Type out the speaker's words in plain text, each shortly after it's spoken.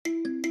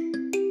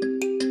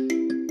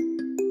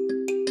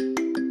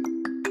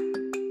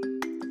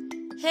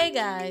Hey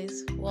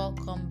guys,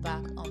 welcome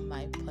back on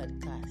my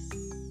podcast.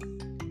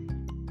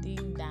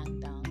 Ding dang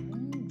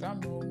dang,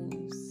 drum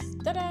rolls.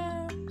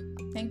 Ta-da!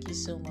 Thank you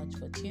so much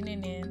for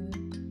tuning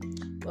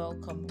in.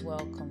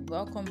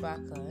 Welcome back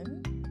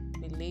on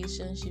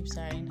Relationships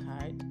Aren't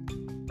Hard.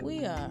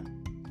 We are,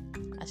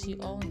 as you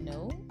all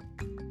know,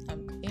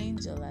 I'm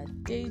Angel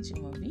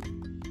Adejumobi,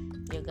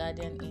 your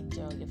guardian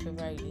angel, your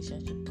favorite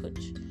relationship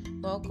coach.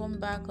 Welcome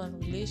back on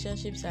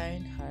Relationships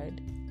Aren't Hard.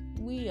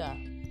 We are.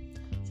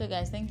 So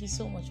guys, thank you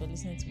so much for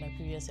listening to my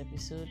previous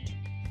episode.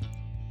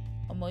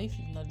 If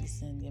you've not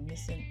listened, you're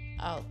missing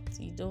out.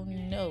 You don't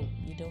know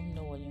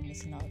what you're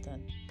missing out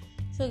on.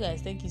 So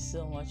guys, thank you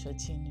so much for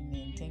tuning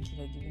in. Thank you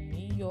for giving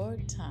me your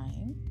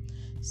time.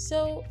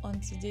 So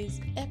on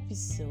today's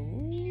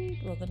episode,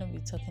 we're going to be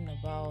talking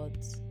about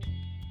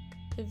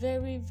a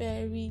very,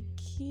 very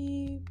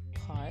key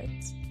part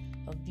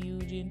of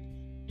building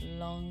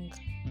long,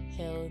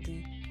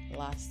 healthy,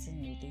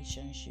 lasting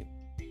relationship.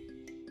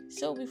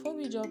 So before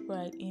we jump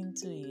right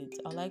into it,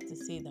 I'd like to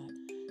say that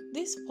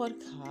this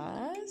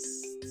podcast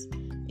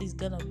is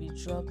gonna be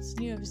dropped.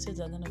 New episodes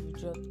are gonna be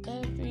dropped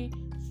every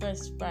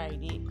first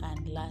Friday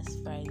and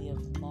last Friday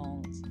of the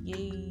month.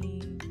 Yay!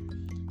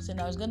 So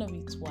now it's gonna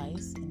be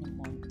twice in a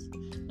month,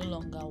 no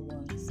longer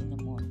once in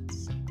a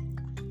month.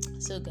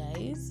 So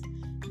guys,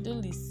 do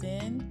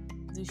listen,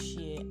 do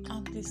share,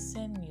 and please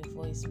send me a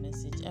voice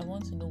message. I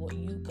want to know what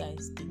you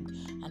guys think,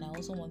 and I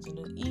also want to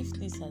know if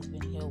this has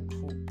been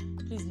helpful.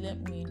 Please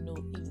let me know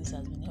if this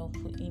has been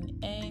helpful in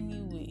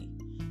any way.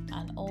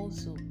 And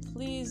also,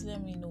 please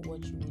let me know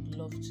what you would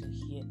love to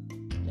hear.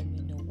 Let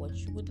me know what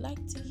you would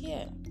like to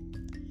hear.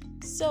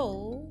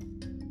 So,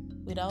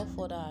 without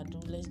further ado,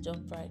 let's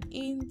jump right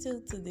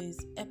into today's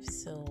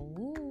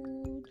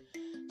episode.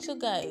 So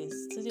guys,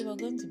 today we're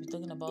going to be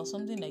talking about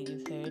something that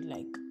you've heard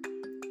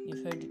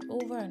it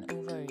over and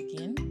over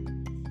again,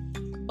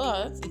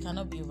 but it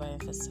cannot be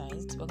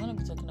overemphasized. We're going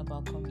to be talking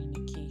about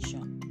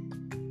communication.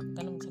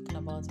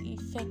 About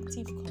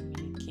effective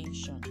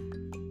communication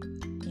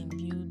in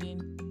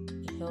building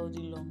a healthy,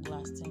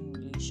 long-lasting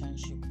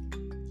relationship.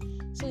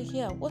 So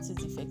here, what is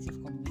effective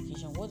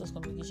communication? What does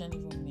communication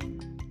even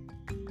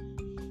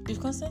mean? We've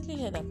constantly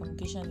heard that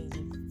communication is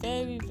a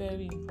very,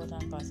 very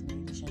important part in a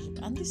relationship,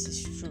 and this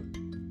is true.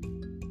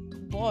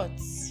 But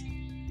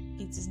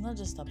it is not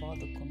just about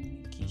the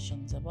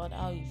communication, it's about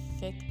how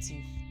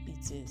effective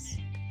it is.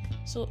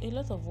 So a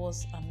lot of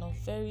us are not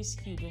very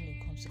skilled when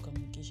it comes to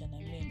communication. I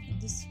mean, in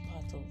this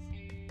part of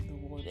the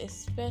world,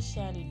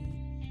 especially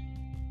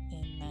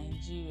in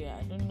Nigeria,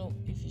 I don't know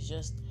if it's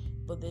just,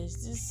 but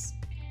there's this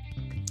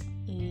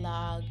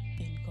lag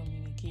in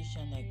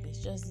communication. Like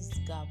there's just this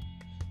gap.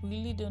 We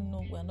really don't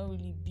know. We're not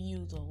really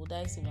built, or would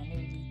I say, we're not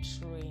really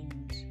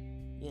trained.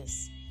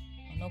 Yes,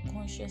 we're not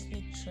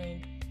consciously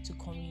trained to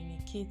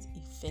communicate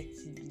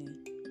effectively,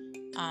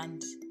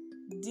 and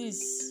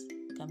this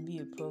can be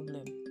a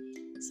problem.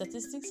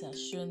 Statistics have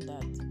shown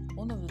that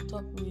one of the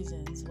top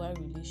reasons why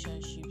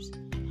relationships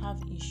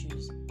have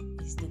issues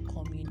is the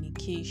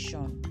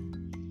communication.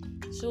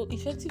 So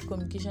effective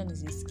communication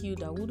is a skill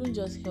that wouldn't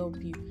just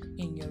help you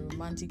in your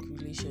romantic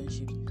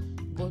relationships,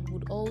 but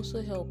would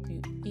also help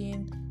you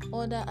in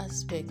other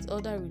aspects,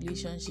 other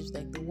relationships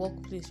like the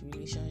workplace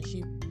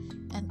relationship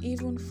and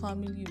even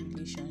family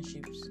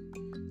relationships,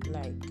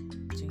 like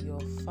to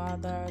your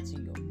father,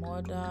 to your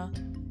mother,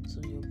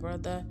 to your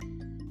brother.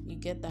 You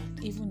get that,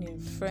 even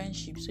in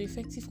friendship. So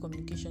effective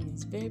communication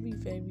is very,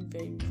 very,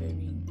 very,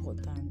 very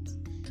important.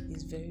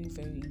 It's very,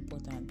 very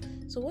important.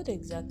 So what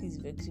exactly is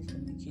effective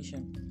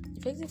communication?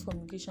 Effective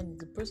communication is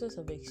the process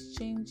of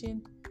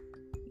exchanging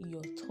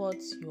your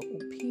thoughts, your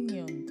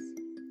opinions,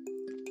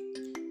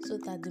 so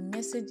that the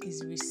message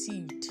is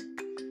received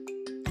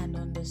and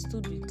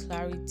understood with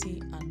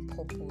clarity and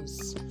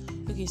purpose.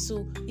 Okay,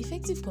 so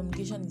effective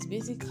communication is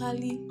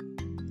basically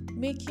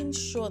making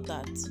sure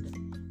that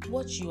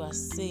what you are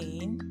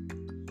saying,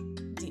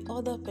 the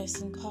other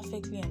person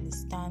perfectly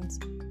understands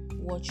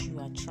what you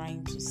are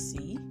trying to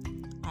say,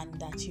 and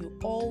that you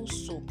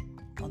also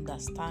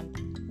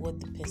understand what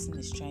the person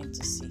is trying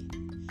to say.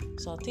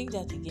 So I'll take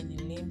that again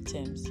in lame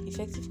terms.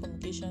 Effective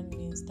communication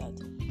means that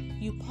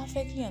you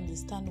perfectly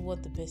understand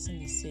what the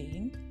person is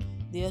saying,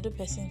 the other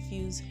person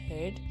feels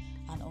heard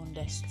and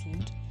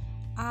understood,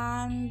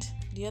 and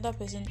the other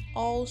person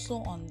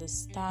also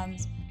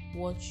understands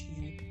what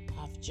you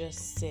have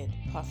just said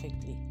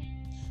perfectly.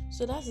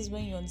 So that is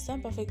when you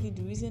understand perfectly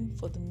the reason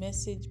for the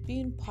message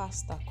being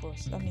passed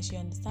across. That means you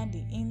understand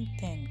the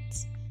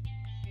intent.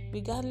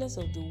 Regardless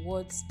of the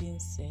words being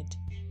said,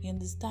 you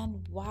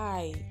understand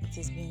why it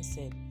is being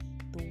said.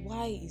 The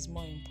why is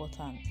more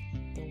important.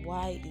 The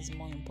why is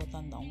more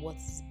important than what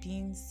is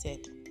being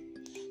said.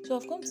 So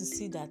I've come to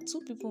see that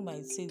two people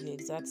might say the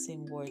exact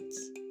same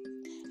words.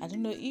 I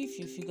don't know if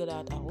you figured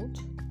that out,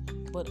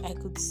 but I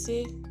could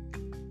say,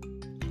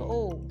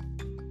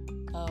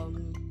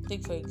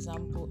 take for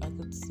example, I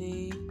could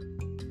say,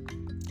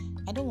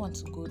 I don't want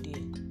to go there.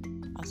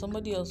 And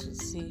somebody else would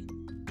say,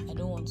 I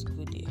don't want to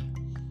go there.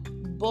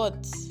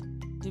 But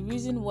the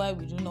reason why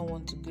we do not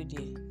want to go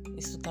there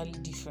is totally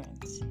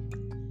different.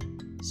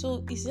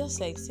 So it's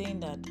just like saying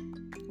that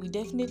we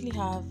definitely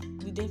have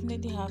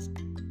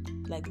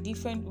like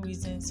different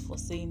reasons for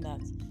saying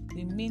that.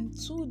 We mean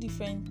two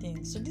different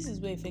things. So this is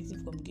where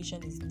effective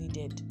communication is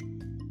needed.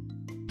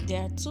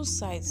 There are two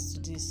sides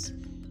to this,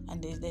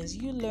 and there's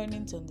you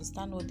learning to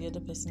understand what the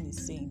other person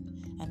is saying,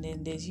 and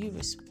then there's you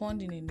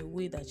responding in a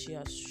way that you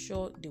are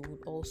sure they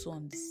would also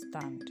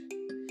understand.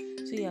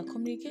 So yeah,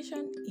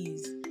 communication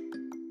is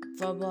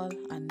verbal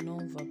and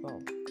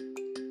non-verbal.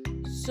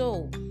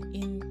 So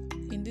in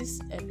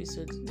this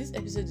episode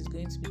is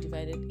going to be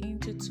divided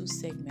into two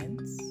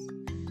segments.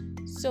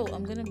 So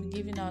I'm going to be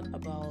giving out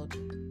about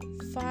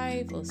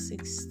 5 or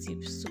 6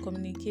 tips to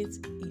communicate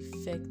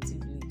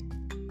effectively.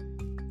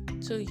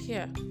 So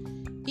here,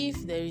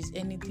 if there is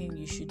anything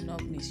you should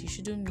not miss, you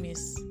shouldn't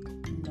miss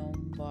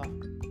number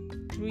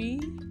 3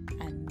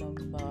 and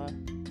number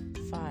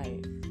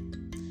 5.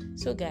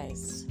 So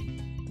guys,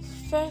 the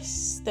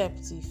first step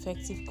to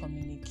effective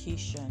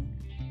communication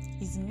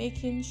is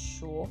making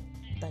sure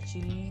that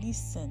you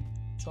listen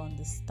to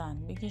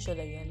understand, making sure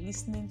that you are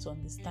listening to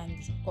understand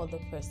the other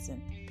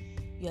person.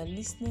 You are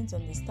listening to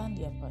understand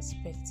their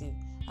perspective,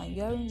 and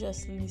you aren't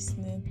just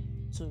listening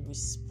to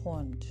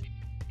respond.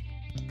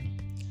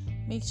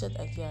 Make sure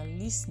that you are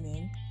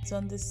listening to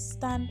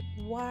understand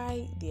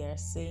why they are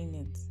saying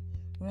it.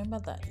 Remember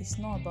that it's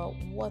not about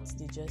what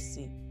they just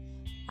say,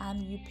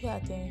 and you pay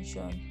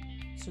attention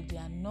to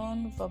their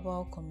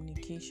non-verbal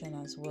communication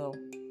as well.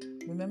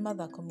 Remember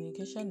that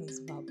communication is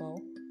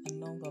verbal and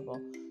non-verbal.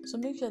 So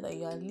make sure that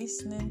you are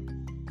listening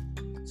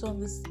to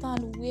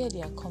understand where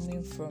they are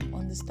coming from,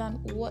 understand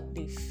what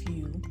they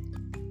feel.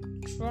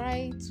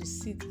 Try to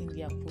sit in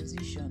their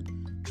position.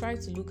 Try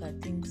to look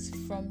at things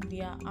from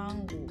their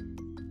angle.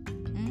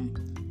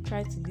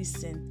 Try to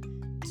listen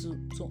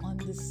to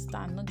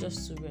understand, not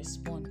just to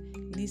respond.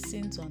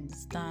 Listen to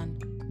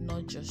understand,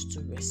 not just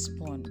to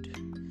respond.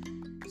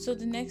 So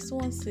the next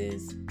one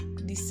says,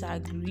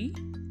 disagree,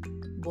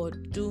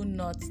 but do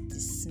not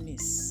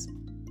dismiss.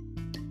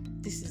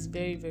 This is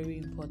very, very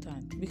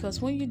important,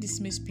 because when you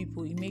dismiss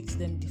people, it makes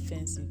them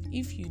defensive.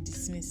 If you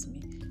dismiss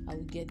me, I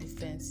will get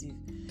defensive.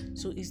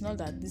 So it's not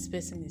that this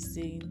person is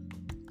saying,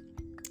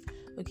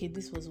 okay,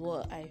 this was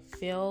what I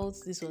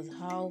felt, this was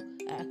how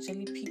I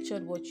actually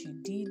pictured what you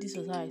did, this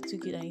was how I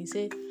took it, and you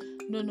say,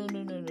 no, you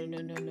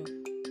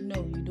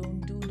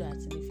don't do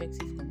that in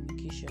effective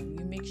communication.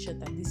 You make sure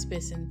that this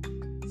person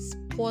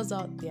pours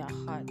out their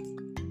heart.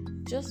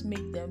 Just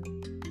make them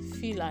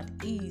feel at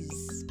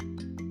ease.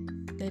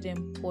 Let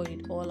them pour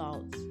it all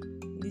out.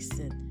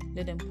 Listen,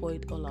 let them pour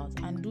it all out,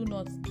 and do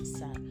not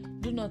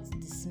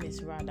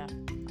dismiss. Rather,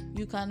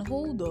 you can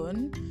hold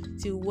on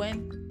till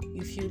when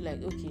you feel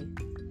like, okay,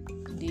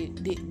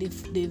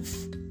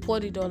 they've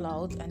poured it all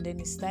out, and then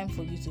it's time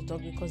for you to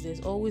talk, because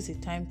there's always a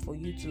time for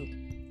you to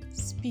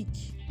speak,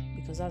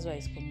 because that's why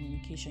it's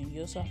communication.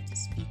 You also have to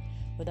speak,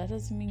 but that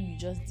doesn't mean you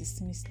just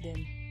dismiss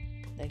them,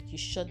 like you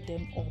shut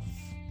them off.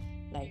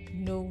 Like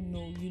no,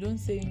 you don't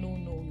say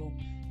no.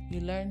 You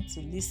learn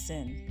to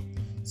listen.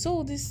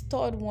 So this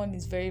third one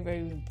is very,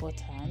 very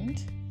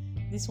important.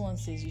 This one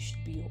says you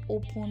should be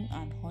open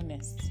and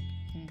honest.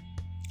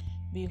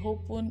 Be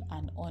open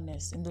and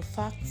honest in the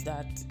fact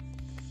that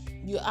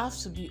you have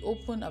to be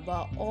open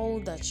about all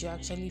that you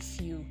actually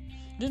feel.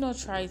 Do not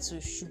try to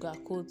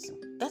sugarcoat.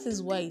 That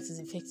is why it is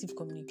effective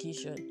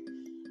communication.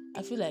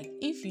 I feel like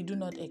if you do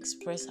not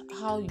express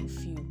how you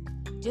feel,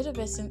 the other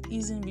person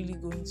isn't really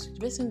going to. The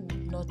person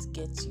will not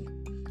get you.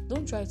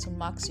 Don't try to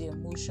mask your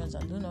emotions,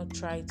 and do not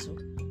try to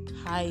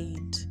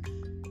hide,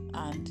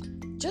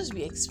 and just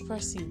be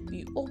expressive,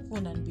 be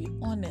open and be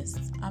honest,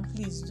 and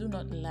please do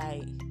not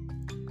lie.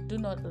 Do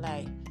not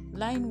lie.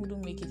 Lying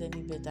wouldn't make it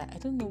any better. I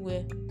don't know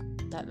where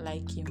that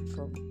lie came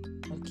from.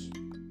 Okay,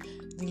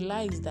 the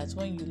lie is that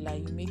when you lie,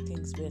 you make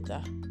things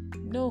better.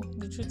 No,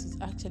 the truth is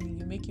actually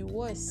you make it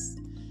worse,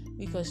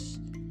 because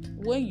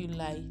when you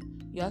lie,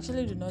 you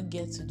actually do not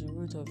get to the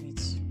root of it.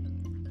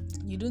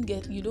 You don't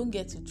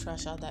get to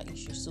trash out that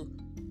issue, so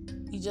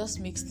it just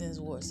makes things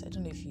worse. I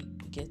don't know if you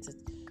get it.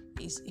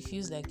 It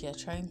feels like you're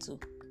trying to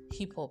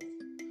heap up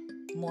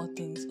more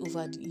things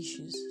over the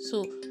issues.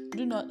 So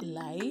do not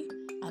lie,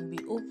 and be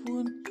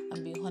open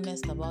and be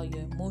honest about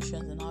your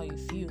emotions and how you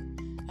feel.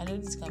 I know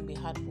this can be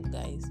hard for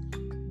guys,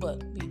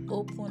 but be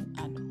open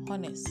and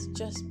honest.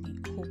 Just be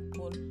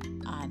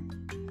open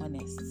and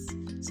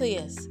honest. So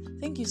yes,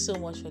 thank you so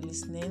much for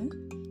listening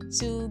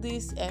to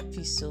this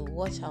episode.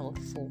 Watch out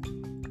for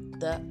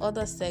the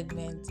other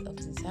segment of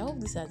this. I hope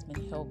this has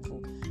been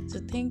helpful. So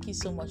thank you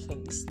so much for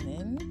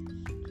listening.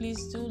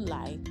 Please do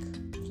like,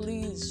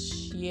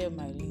 please share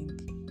my link.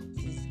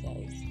 Please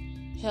guys,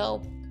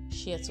 help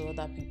share to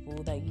other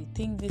people that you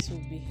think this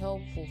will be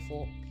helpful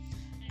for,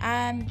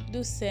 and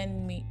do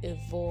send me a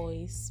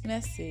voice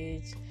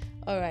message.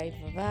 Alright,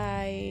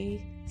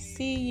 bye.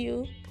 See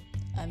you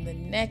on the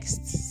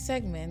next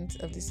segment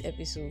of this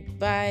episode.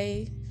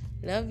 Bye.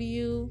 Love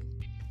you.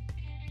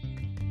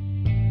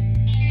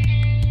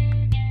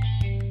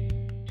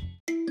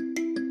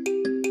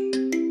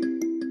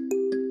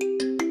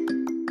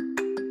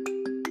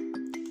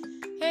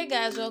 Hey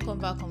guys, welcome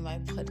back on my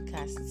podcast.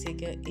 podcast. It's your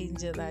girl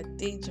Angel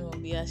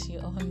Adejumobi, as you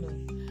all know,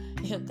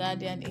 your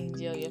guardian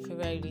angel, your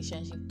favorite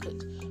relationship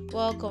coach.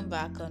 Welcome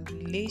back on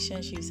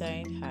Relationships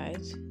Aren't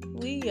Hard.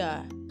 We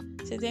are.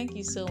 So thank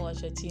you so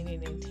much for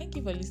tuning in. Thank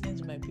you for listening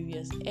to my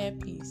previous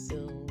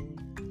episode.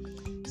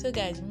 So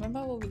guys,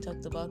 remember what we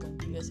talked about on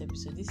the previous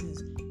episode? This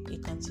is a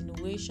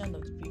continuation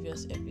of the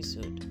previous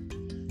episode.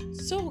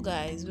 So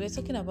guys, we're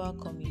talking about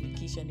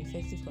communication,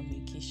 effective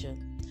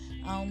communication.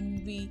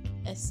 And we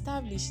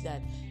established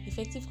that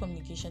effective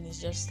communication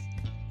is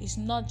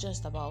not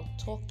just about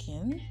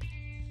talking,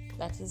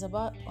 that is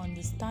about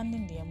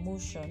understanding the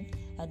emotion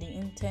and the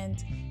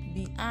intent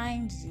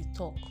behind the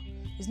talk.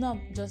 It's not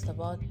just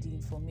about the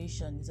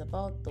information, it's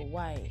about the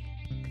why.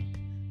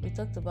 We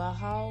talked about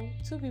how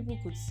two people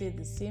could say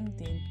the same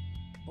thing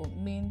but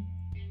mean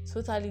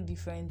totally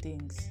different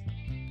things.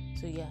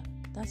 So yeah,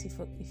 that's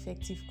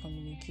effective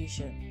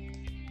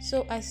communication.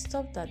 So I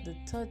stopped at the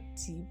third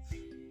tip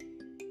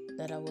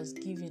that I was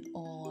giving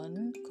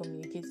on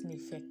communicating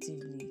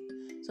effectively.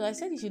 So I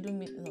said you should do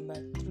number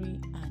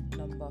 3 and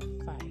number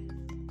 5.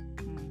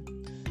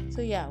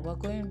 So yeah, we're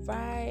going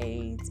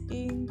right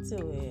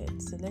into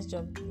it. So let's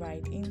jump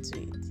right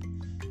into it.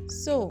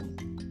 So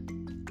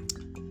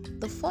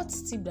the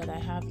fourth tip that I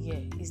have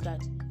here is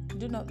that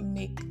do not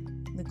make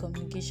the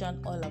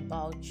communication all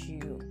about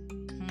you.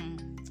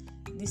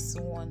 This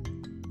one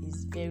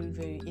is a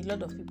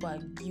lot of people are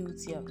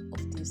guilty of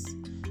this.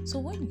 So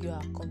when you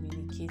are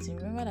communicating,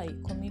 remember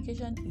that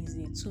communication is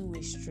a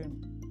two-way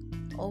stream.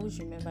 Always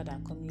remember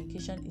that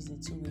communication is a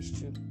two-way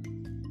stream.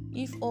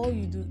 If all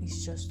you do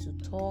is just to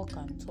talk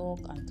and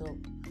talk and talk,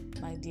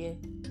 my dear,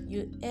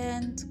 you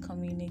ain't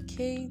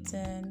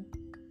communicating.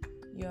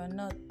 You're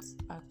not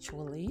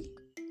actually.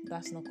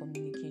 That's not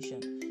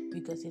communication,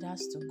 because it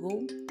has to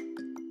go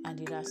and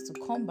it has to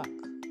come back.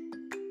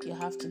 You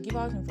have to give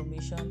out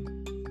information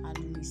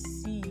and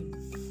receive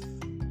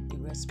a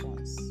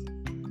response.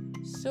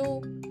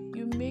 So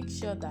you make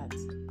sure that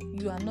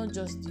you are not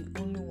just the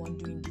only one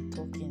doing the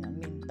talking. I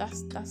mean,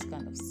 that's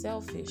kind of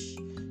selfish,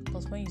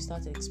 because when you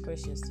start to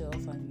express yourself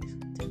and you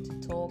tend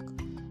to talk,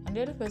 and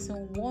the other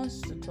person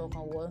wants to talk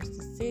and wants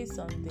to say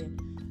something,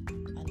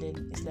 and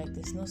then it's like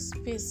there's no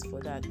space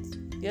for that.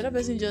 The other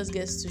person just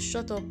gets to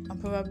shut up and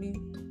probably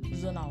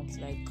zone out.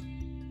 Like,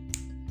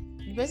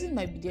 the person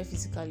might be there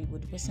physically,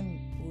 but the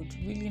person would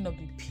really not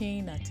be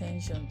paying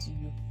attention to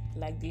you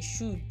like they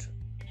should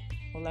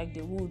or like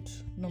they would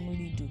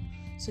normally do.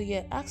 So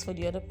yeah, ask for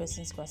the other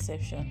person's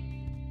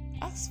perception.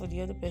 Ask for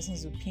the other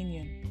person's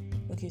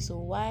opinion. Okay, so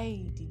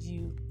why did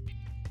you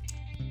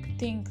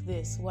think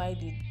this? Why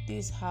did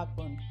this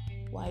happen?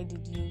 Why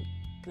did you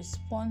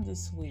respond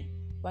this way?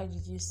 Why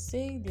did you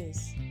say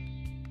this?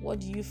 What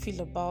do you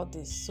feel about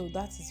this? So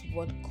that is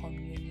what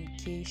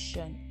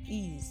communication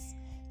is.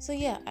 So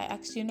yeah, I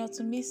asked you not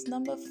to miss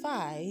number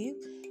 5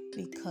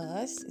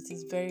 because it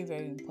is very,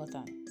 very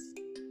important.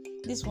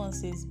 This one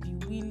says, be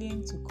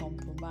willing to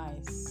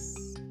compromise.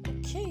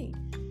 Okay,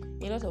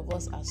 a lot of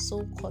us are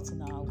so caught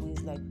in our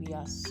ways, like we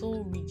are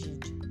so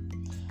rigid.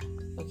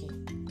 Okay,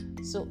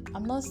 so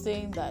I'm not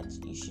saying that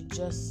you should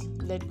just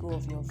let go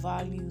of your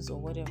values or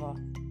whatever,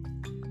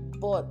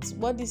 but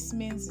what this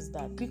means is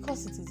that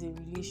because it is a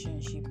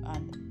relationship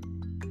and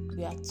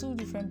we are two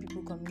different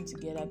people coming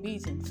together, be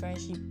it in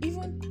friendship,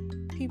 even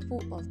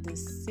people of the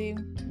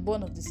same,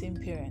 born of the same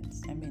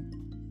parents, I mean,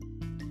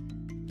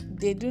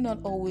 they do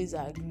not always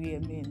agree. I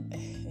mean,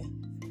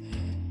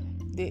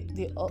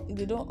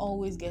 they don't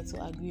always get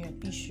to agree on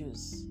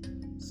issues.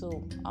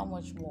 So how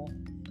much more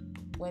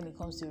when it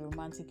comes to a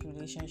romantic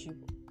relationship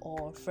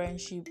or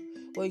friendship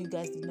where you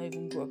guys did not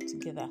even grow up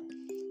together?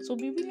 So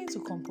be willing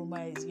to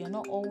compromise. You're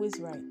not always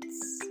right.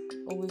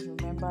 Always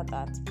remember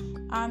that.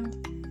 And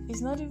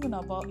it's not even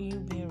about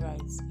you being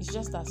right. It's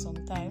just that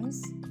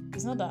sometimes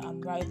it's not that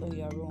I'm right or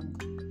you're wrong.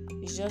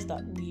 It's just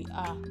that we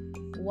are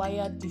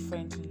wired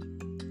differently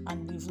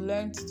and we've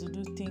learned to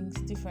do things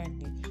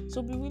differently.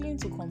 So be willing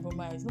to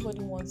compromise.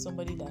 Nobody wants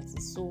somebody that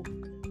is so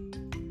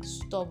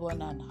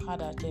stubborn and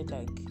hard-hearted.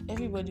 Like,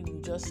 everybody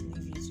will just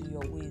leave you to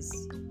your ways.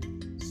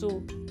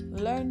 So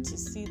learn to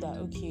see that,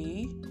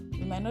 okay,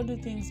 we might not do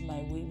things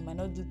my way, we might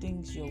not do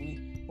things your way,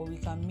 but we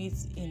can meet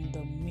in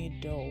the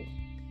middle.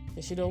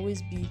 There should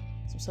always be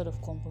some sort of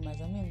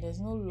compromise. I mean, there's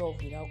no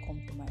love without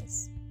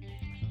compromise.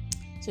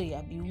 So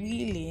yeah, be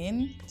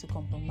willing to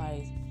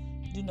compromise.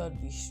 Do not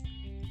be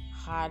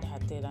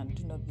hard-hearted and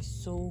do not be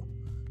so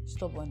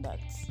stubborn that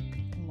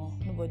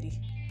nobody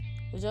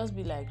will just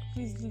be like,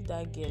 please leave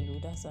that girl,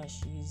 that's how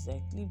she is.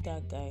 Like, leave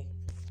that guy,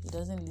 he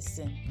doesn't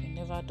listen, he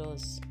never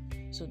does.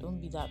 So don't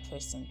be that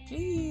person,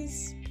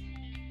 please.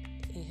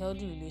 A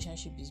healthy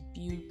relationship is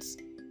built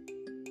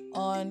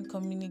on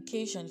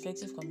communication,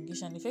 effective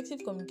communication. Effective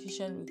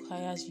communication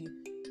requires you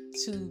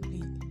to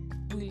be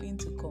willing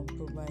to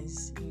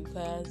compromise. It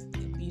requires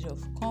a bit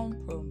of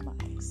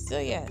compromise. So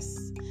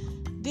yes,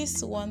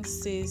 this one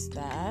says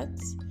that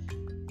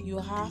you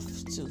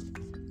have to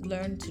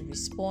learn to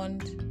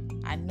respond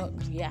and not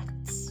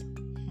react.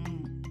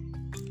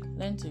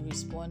 Learn to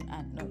respond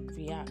and not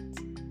react.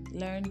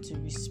 Learn to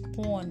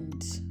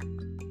respond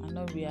and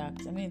not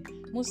react. I mean,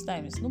 most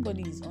times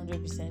nobody is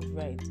 100%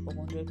 right or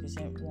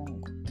 100%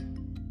 wrong.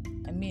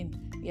 I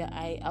mean, yeah,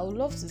 I would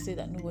love to say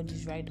that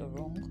nobody's right or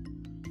wrong,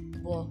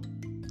 but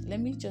let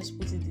me just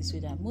put it this way,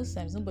 that most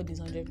times nobody's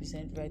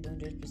 100% right,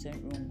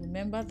 100% wrong.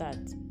 Remember that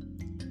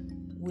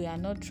we are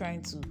not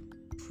trying to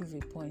prove a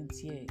point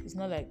here. It's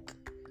not like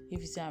if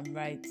you say I'm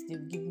right, they'll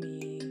give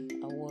me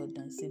an award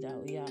and say that,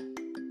 oh yeah,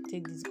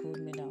 take this gold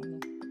medal. No.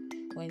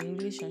 Or in a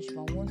relationship,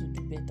 I want to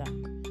do better.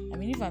 I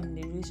mean, if I'm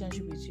in a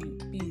relationship with you,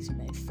 be it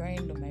my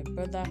friend or my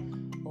brother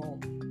or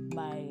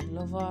my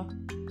lover,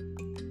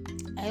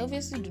 I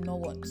obviously do not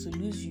want to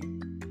lose you.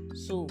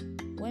 So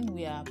when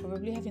we are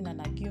probably having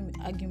an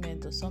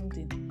argument or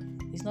something,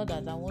 it's not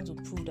that I want to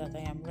prove that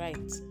I am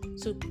right.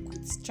 So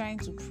quit trying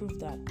to prove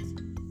that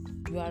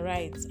you are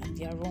right and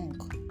they are wrong.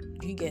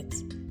 You get?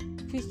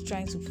 Quit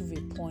trying to prove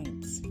a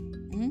point.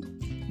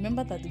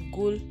 Remember that the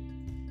goal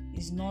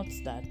is not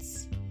that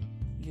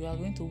you are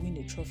going to win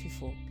a trophy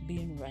for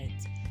being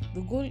right.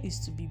 The goal is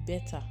to be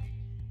better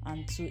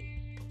and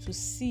to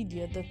see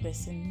the other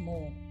person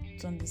more,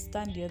 to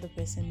understand the other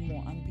person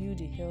more, and build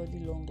a healthy,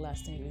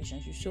 long-lasting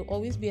relationship. So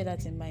always bear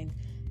that in mind,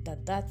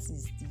 that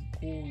is the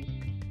goal.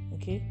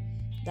 Okay,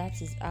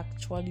 that is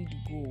actually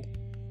the goal,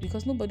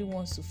 because nobody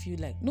likes to feel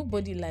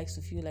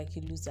like a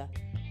loser,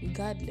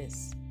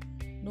 regardless.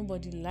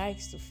 Nobody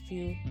likes to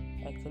feel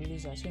like a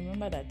loser. So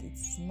remember that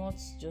it's not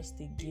just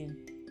a game.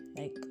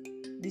 Like,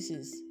 this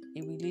is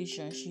a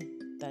relationship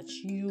that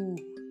you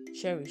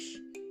cherish.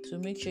 So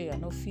make sure you're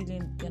not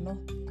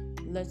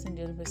letting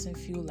the other person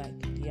feel like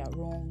they are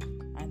wrong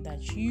and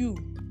that you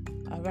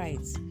are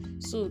right.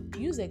 So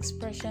use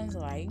expressions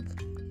like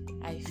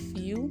I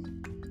feel,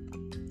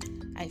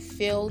 I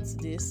felt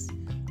this.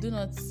 Do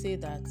not say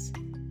that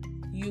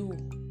you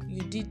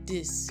did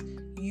this.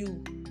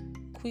 You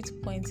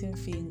quit pointing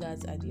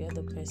fingers at the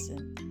other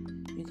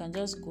person. You can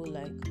just go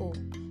like, oh,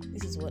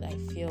 this is what I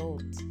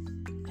felt.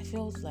 I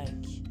felt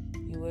like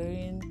you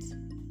weren't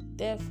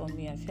there for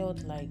me. I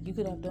felt like you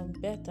could have done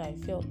better. I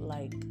felt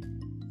like.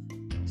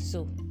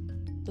 So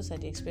those are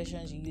the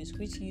expressions you use.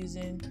 Quit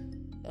using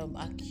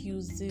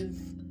accusative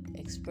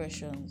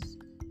expressions.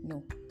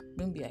 No,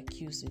 don't be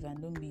accusative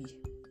and don't be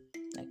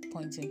like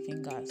pointing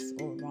fingers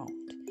all around.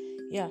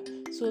 Yeah,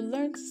 so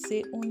learn to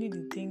say only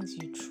the things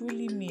you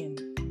truly mean.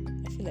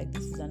 I feel like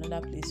this is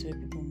another place where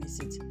people miss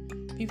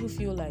it. People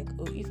feel like,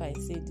 oh, if I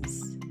say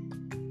this,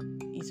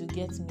 it will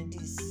get me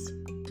this.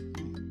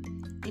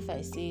 If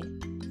I say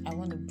I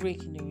want to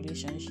break in the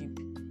relationship,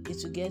 it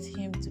will get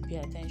him to pay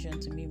attention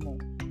to me more.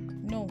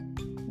 No,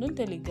 don't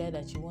tell a guy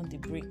that you want a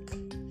break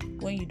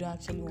when you don't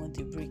actually want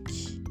a break.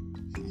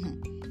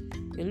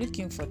 You're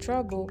looking for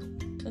trouble.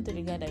 Don't tell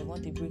a guy that you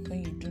want a break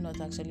when you do not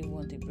actually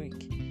want a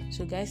break.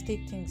 So guys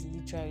take things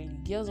literally.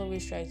 Girls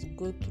always try to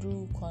go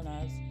through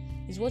corners.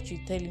 It's what you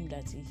tell him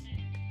that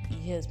he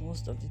hears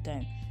most of the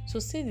time. So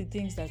say the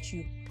things that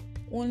you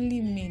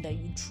only mean, that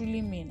you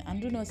truly mean,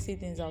 and do not say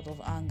things out of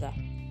anger.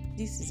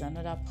 This is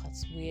another part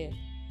where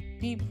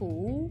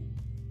people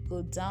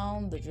go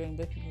down the drain,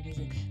 where people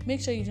listen.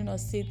 Make sure you do not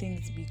say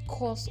things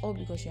because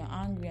you're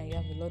angry and you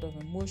have a lot of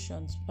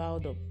emotions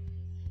piled up.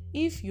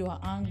 If you are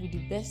angry,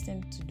 the best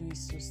thing to do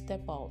is to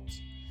step out.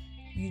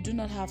 You do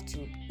not have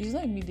to. It's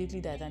not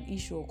immediately that an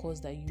issue occurs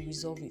that you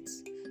resolve it.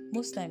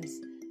 Most times,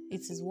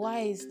 it is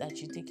wise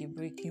that you take a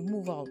break, you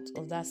move out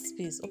of that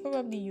space, or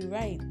probably you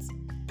write.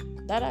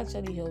 That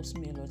actually helps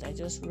me a lot. I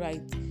just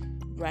write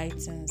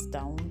things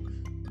down.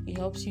 It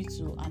helps you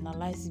to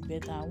analyze it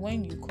better. And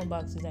when you come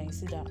back to that and you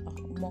see that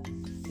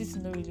this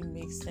doesn't really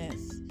make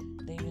sense,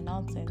 then you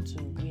now tend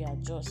to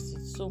readjust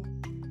it. So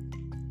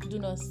do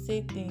not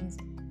say things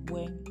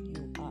when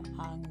you are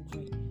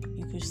angry.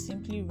 You could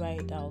simply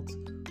write out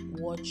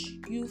what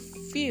you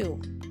feel.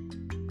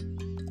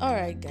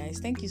 Alright guys,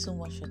 thank you so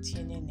much for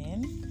tuning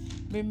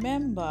in.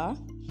 Remember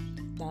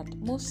that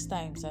most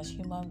times as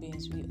human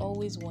beings, we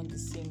always want the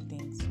same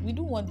things. We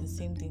do want the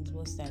same things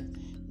most times,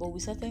 but we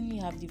certainly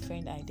have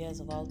different ideas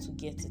of how to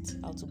get it,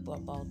 how to go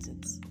about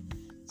it.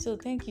 So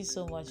thank you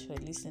so much for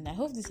listening. I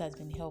hope this has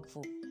been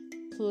helpful.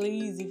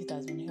 Please, if it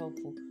has been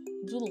helpful,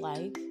 do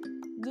like,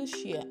 do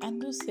share, and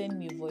do send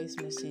me a voice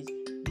message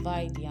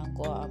via the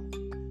Anchor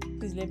app.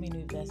 Please let me know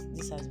if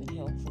this has been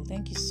helpful.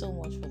 Thank you so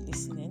much for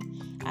listening,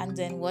 and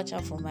then watch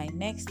out for my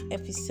next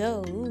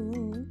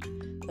episode.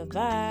 Bye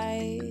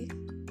bye.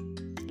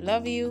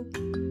 Love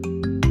you.